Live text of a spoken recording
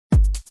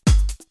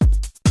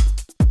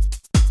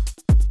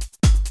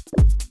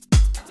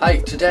Hi,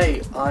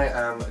 today I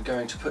am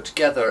going to put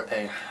together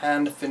a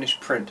hand-finished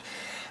print.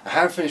 A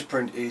hand-finished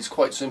print is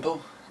quite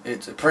simple.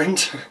 It's a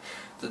print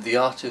that the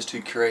artist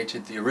who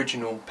created the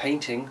original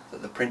painting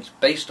that the print's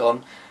based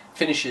on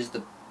finishes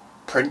the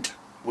print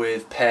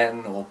with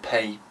pen or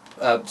paint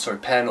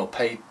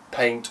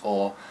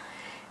or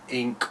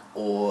ink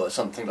or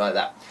something like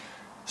that.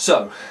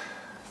 So,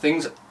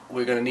 things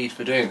we're going to need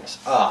for doing this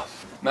are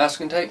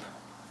masking tape,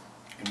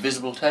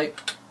 invisible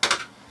tape,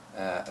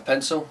 a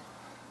pencil,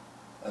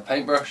 a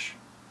paintbrush,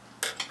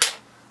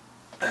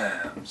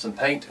 some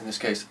paint, in this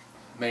case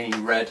mainly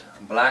red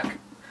and black,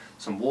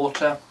 some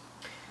water,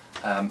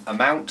 a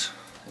mount,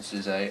 this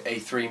is a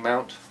A3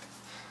 mount,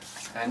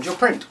 and your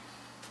print.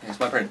 Here's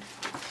my print.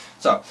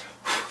 So,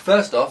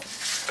 first off,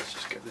 let's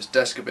just get this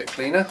desk a bit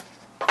cleaner.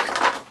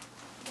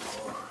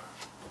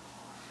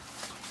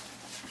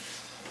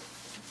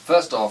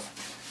 First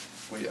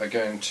off, we are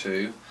going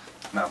to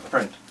mount the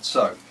print.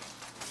 So,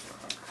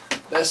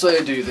 best way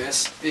to do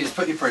this is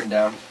put your print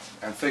down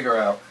and figure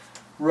out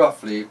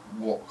roughly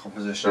what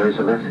composition. There is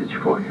a message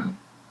for you.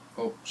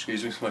 Oh,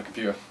 excuse me, it's my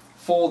computer.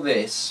 For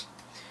this,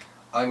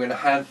 I'm going to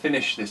hand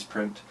finish this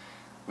print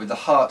with the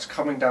hearts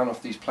coming down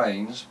off these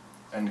planes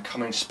and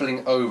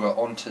spilling over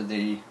onto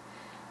the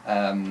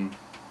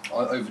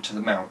over to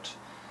the mount.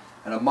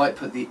 And I might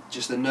put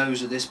just the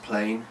nose of this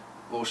plane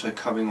also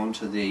coming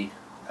onto the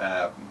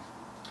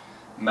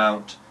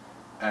mount,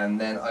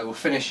 and then I will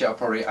finish it. I'll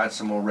probably add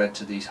some more red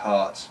to these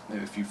hearts,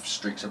 maybe a few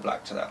streaks of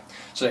black to that.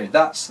 So anyway,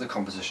 that's the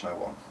composition I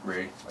want,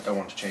 really. I don't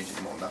want to change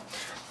any more than that.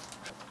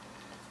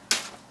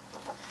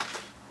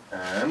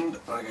 And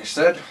like I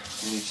said,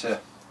 you need to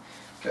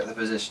get the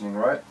positioning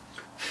right,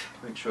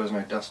 make sure there's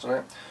no dust on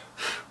it.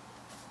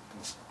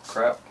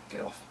 Crap,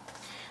 get off.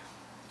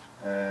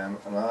 And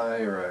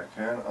I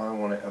reckon I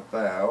want it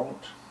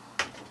about,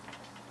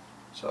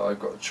 so I've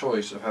got a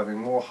choice of having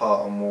more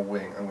heart or more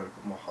wing. I'm going to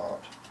put more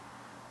heart.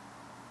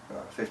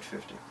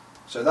 50-50.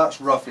 So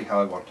that's roughly how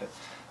I want it.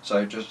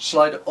 So just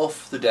slide it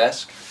off the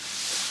desk,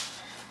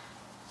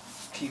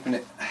 keeping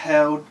it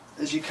held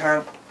as you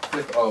can,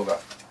 flip it over.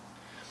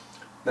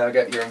 Now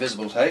get your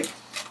invisible tape,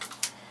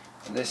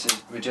 and this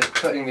is, we're just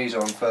putting these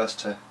on first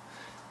to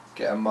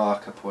get a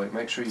marker point.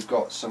 Make sure you've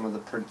got some of the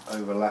print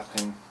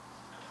overlapping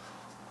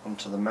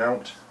onto the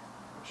mount.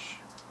 Which,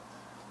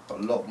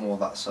 got a lot more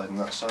that side than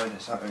that side.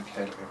 Is that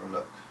okay? Let me have a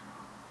look.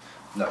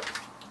 No.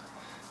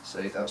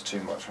 See, that's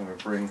too much. I'm going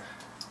to bring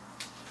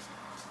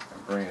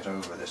it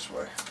over this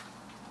way.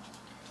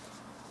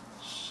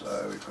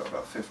 So we've got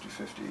about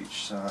 50-50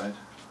 each side.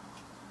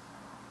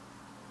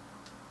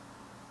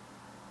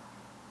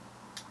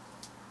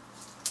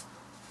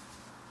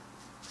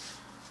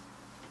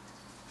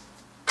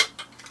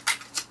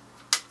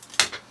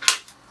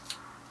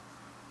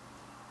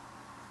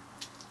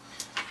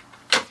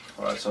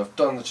 Alright, so I've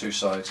done the two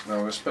sides. Now I'm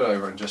going to spit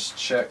over and just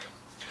check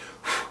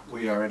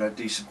we are in a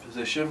decent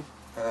position.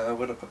 Where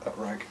did I put that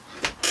rag?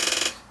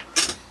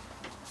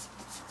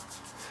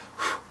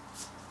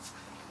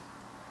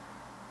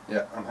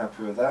 Yeah, I'm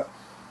happy with that.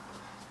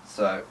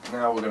 So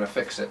now we're going to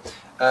fix it.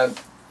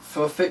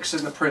 For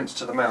fixing the prints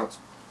to the mount,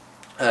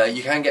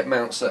 you can get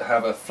mounts that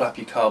have a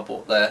flappy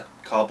cardboard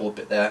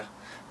bit there,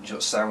 and you sort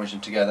of sandwich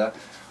them together,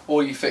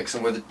 or you fix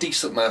them with a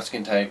decent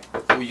masking tape,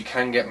 or you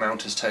can get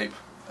mounter's tape,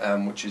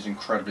 which is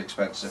incredibly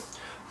expensive.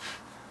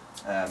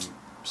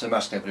 So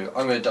masking tape,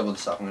 I'm going to double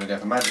this up. I'm going to go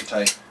for magic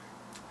tape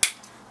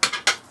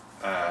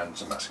and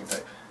some masking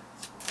tape.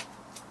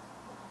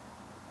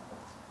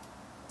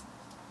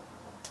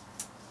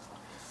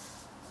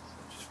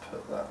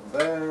 Put that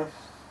there.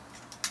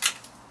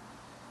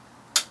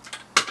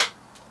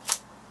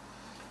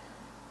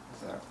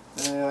 That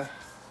there.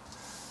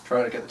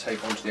 Try to get the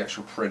tape onto the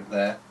actual print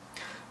there,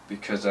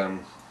 because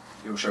it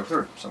will show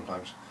through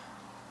sometimes.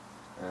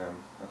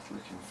 That's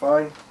looking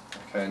fine.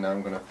 Okay, now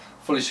I'm going to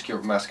fully secure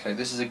it with masking tape.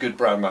 This is a good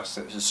brand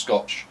masking tape. This is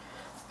Scotch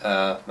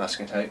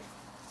masking tape.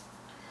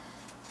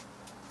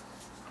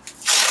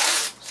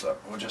 So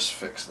we'll just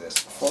fix this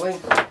fully.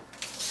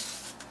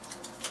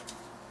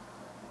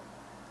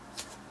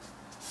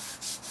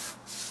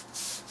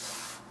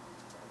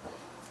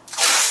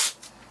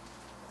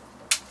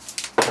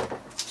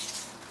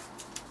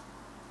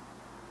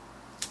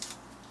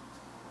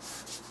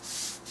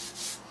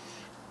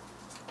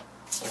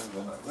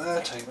 Over like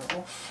there, take that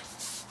off.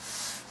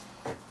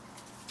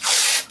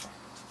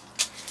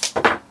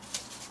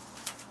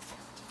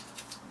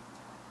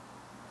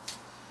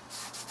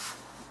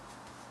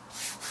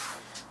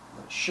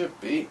 That should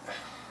be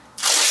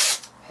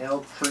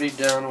held pretty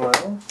down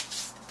well.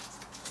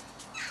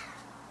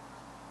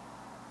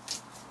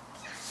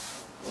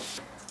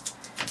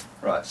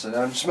 Right, so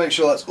now just make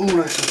sure that's all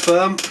nice and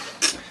firm.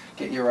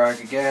 Get your rag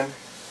again.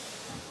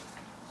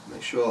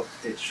 Make sure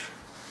it's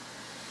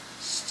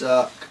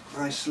stuck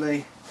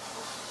nicely.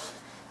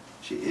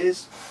 She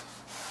is.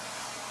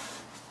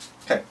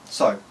 Okay,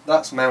 so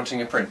that's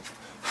mounting a print.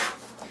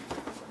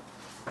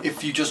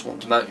 If you just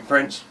want to mount your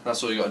prints,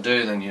 that's all you got to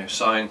do. Then you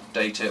sign,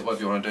 date it,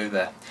 whatever you want to do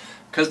there.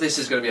 Because this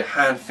is going to be a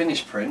hand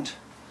finished print,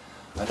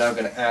 I'm now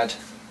going to add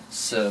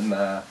some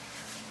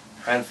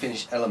hand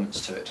finished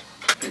elements to it.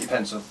 Get your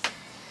pencil.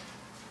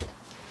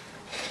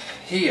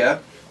 Here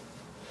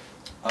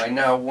I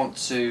now want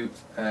to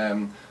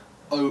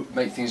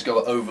make things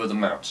go over the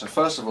mount. So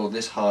first of all,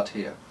 this heart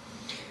here,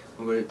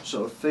 I'm going to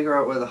sort of figure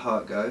out where the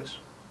heart goes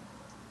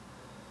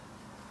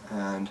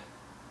and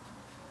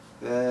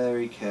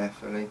very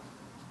carefully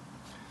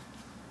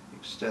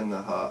extend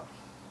the heart,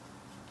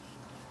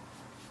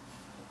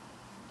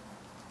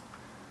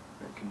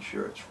 making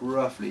sure it's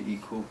roughly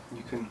equal.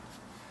 You can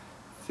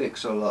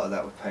fix a lot of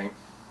that with paint.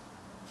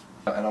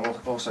 And I'm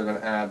also going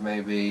to add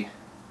maybe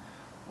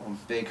one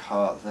big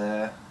heart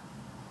there.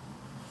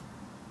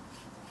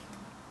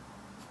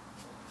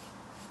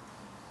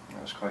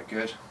 That's quite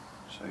good.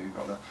 So you've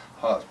got the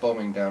hearts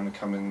bombing down and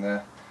coming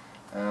there.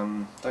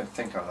 Don't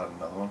think I'll add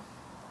another one.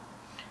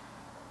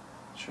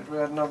 Should we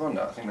add another one?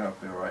 No, I think that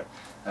would be alright.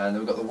 And then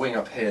we've got the wing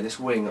up here. This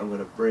wing, I'm going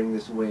to bring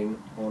this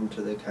wing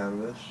onto the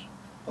canvas,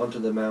 onto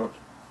the mount.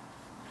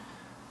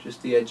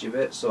 Just the edge of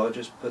it, so I'll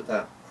just put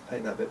that,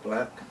 paint that bit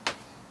black.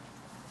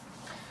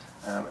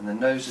 And the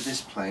nose of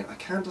this plane, I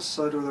can't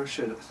decide whether I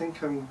should. I don't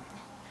think I'm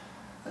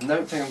going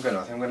to.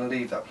 I think I'm going to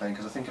leave that plane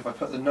because I think if I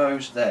put the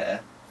nose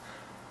there,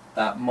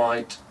 that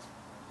might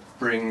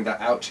bring that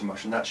out too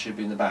much, and that should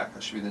be in the back,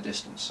 that should be in the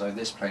distance. So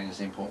this plane is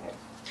the important one.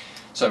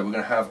 So we're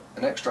going to have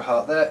an extra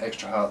heart there,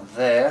 extra heart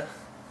there.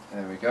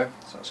 There we go.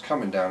 So it's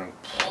coming down. And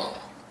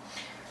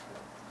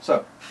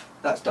so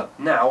that's done.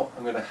 Now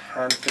I'm going to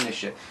hand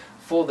finish it.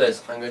 For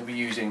this, I'm going to be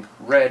using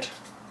red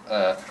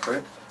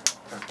acrylic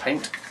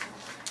paint.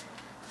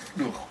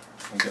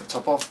 I'll get the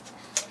top off.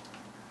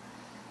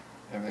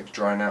 Everything's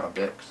drying out a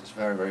bit because it's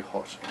very, very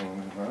hot in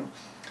England at the moment.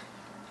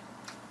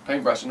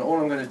 Paintbrush, and all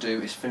I'm going to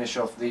do is finish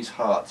off these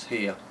hearts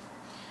here.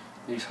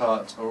 These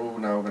hearts are all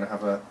now going to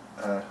have a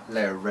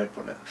layer of red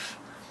on it.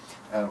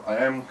 I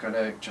am going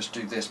to just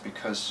do this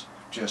because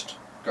I've just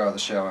got out of the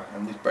shower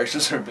and these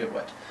bracelets are a bit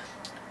wet.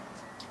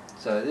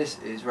 So this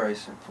is very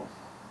simple.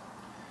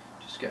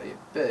 Just get a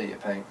bit of your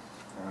paint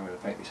and I'm going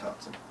to paint these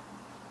hearts in.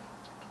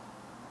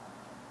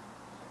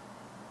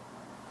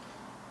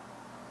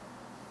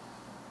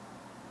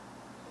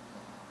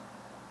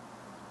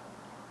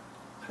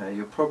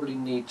 You'll probably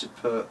need to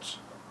put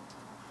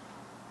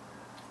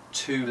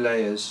 2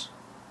 layers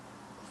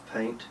of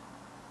paint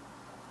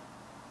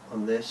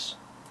on this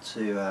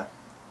to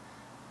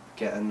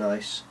get a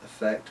nice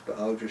effect, but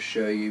I'll just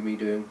show you me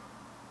doing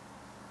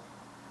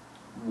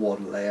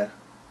 1 layer.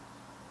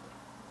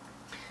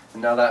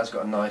 And now that's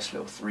got a nice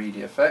little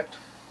 3D effect.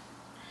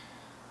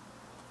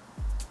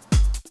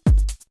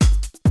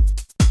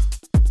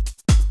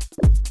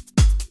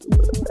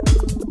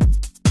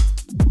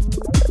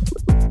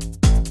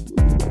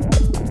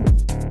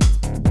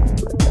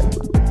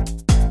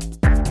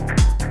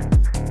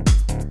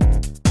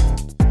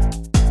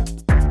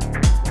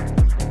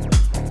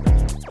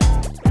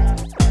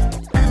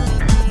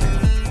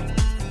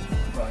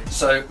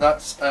 So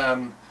that's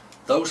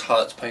those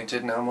hearts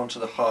painted. Now I'm on to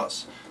the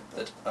hearts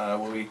that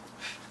will be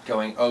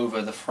going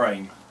over the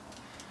frame,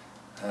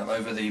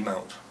 over the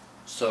mount.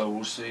 So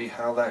we'll see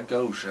how that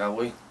goes, shall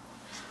we?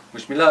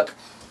 Wish me luck.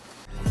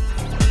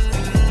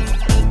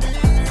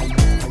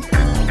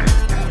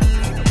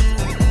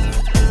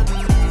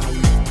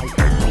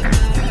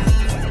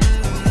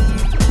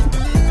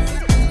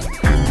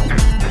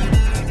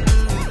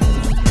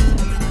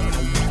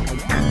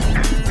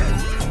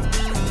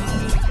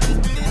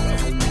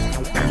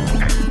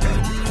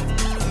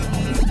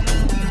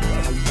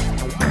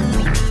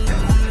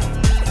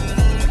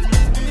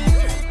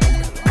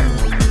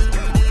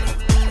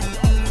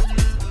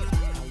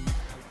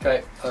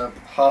 Okay,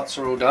 hearts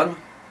are all done,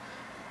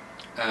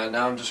 and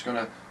now I'm just going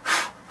to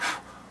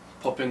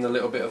pop in the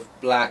little bit of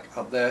black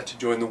up there to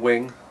join the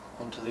wing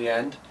onto the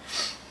end,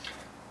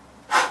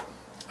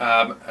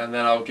 and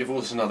then I'll give all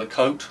this another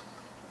coat,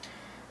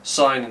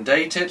 sign and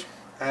date it,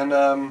 and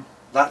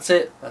that's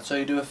it. That's how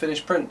you do a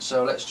finished print.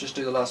 So let's just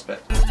do the last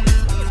bit.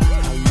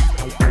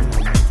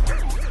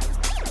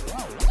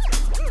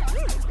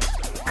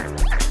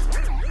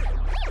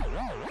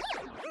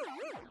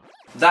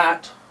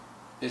 That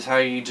is how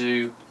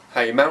you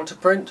mount a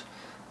print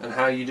and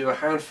how you do a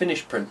hand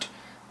finished print.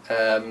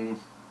 I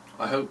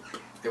hope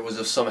it was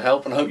of some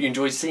help, and I hope you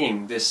enjoyed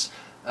seeing this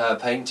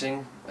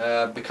painting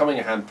becoming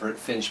a hand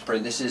finished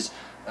print. This is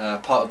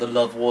part of the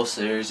Love War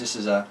series. This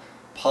is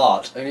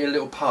only a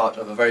little part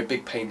of a very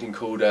big painting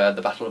called The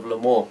Battle of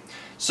L'Amour.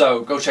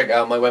 So go check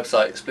out my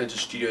website,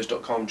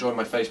 splinterstudios.com, join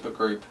my Facebook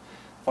group,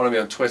 follow me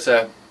on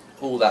Twitter,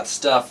 all that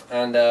stuff,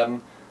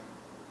 and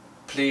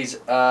please,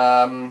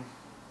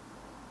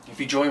 if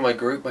you join my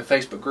group, my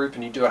Facebook group,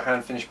 and you do a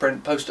hand finished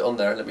print, post it on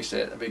there and let me see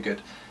it. That'd be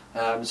good.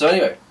 So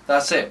anyway,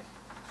 that's it.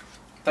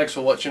 Thanks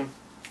for watching.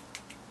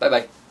 Bye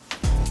bye.